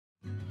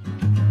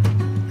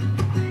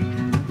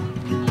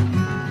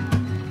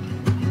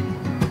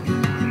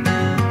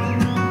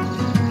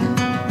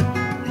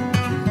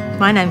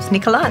My name's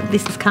Nicola,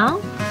 this is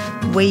Carl.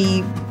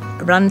 We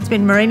run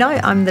Smitten Merino.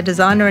 I'm the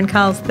designer and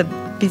Carl's the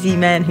busy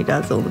man who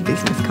does all the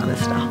business kind of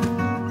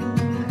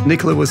stuff.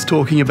 Nicola was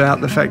talking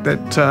about the fact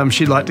that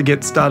she'd like to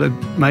get started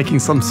making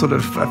some sort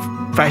of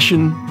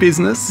fashion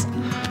business,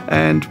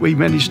 and we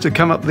managed to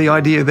come up with the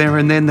idea there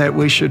and then that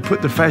we should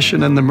put the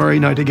fashion and the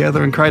merino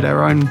together and create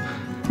our own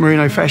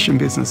merino fashion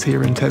business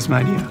here in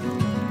Tasmania.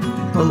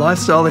 The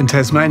lifestyle in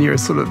Tasmania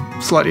is sort of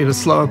slightly at a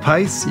slower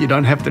pace. You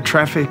don't have the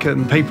traffic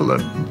and people are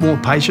more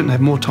patient,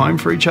 have more time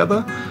for each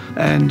other,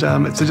 and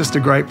it's just a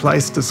great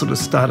place to sort of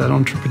start an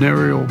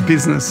entrepreneurial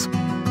business.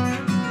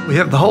 We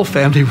have the whole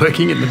family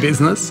working in the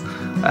business.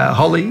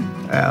 Holly,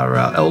 our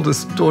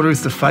eldest daughter,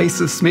 is the face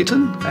of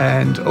Smitten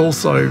and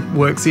also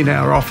works in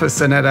our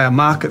office and at our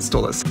market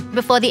stores.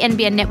 Before the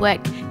NBN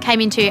network came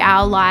into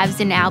our lives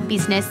and our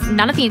business,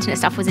 none of the internet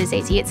stuff was as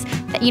easy. It's,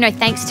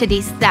 thanks to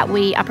this that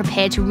we are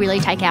prepared to really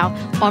take our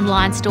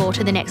online store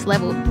to the next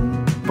level.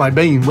 By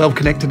being well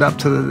connected up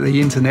to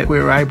the internet, we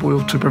were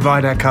able to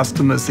provide our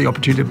customers the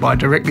opportunity to buy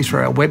directly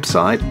through our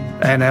website.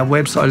 And our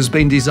website has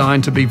been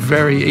designed to be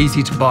very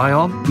easy to buy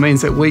on. It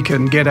means that we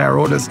can get our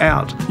orders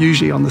out,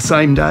 usually on the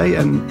same day,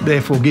 and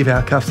therefore give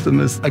our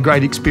customers a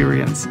great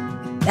experience.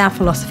 Our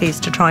philosophy is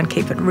to try and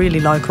keep it really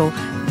local.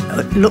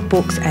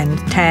 Lookbooks and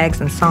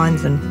tags and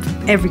signs and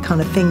every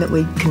kind of thing that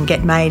we can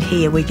get made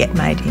here, we get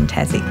made in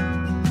Tassie.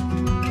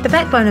 The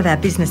backbone of our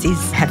business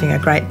is having a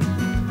great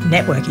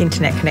network,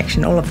 internet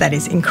connection. All of that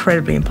is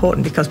incredibly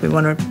important because we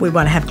want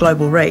to have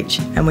global reach,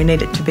 and we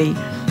need it to be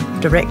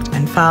direct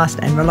and fast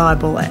and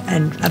reliable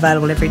and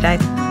available every day.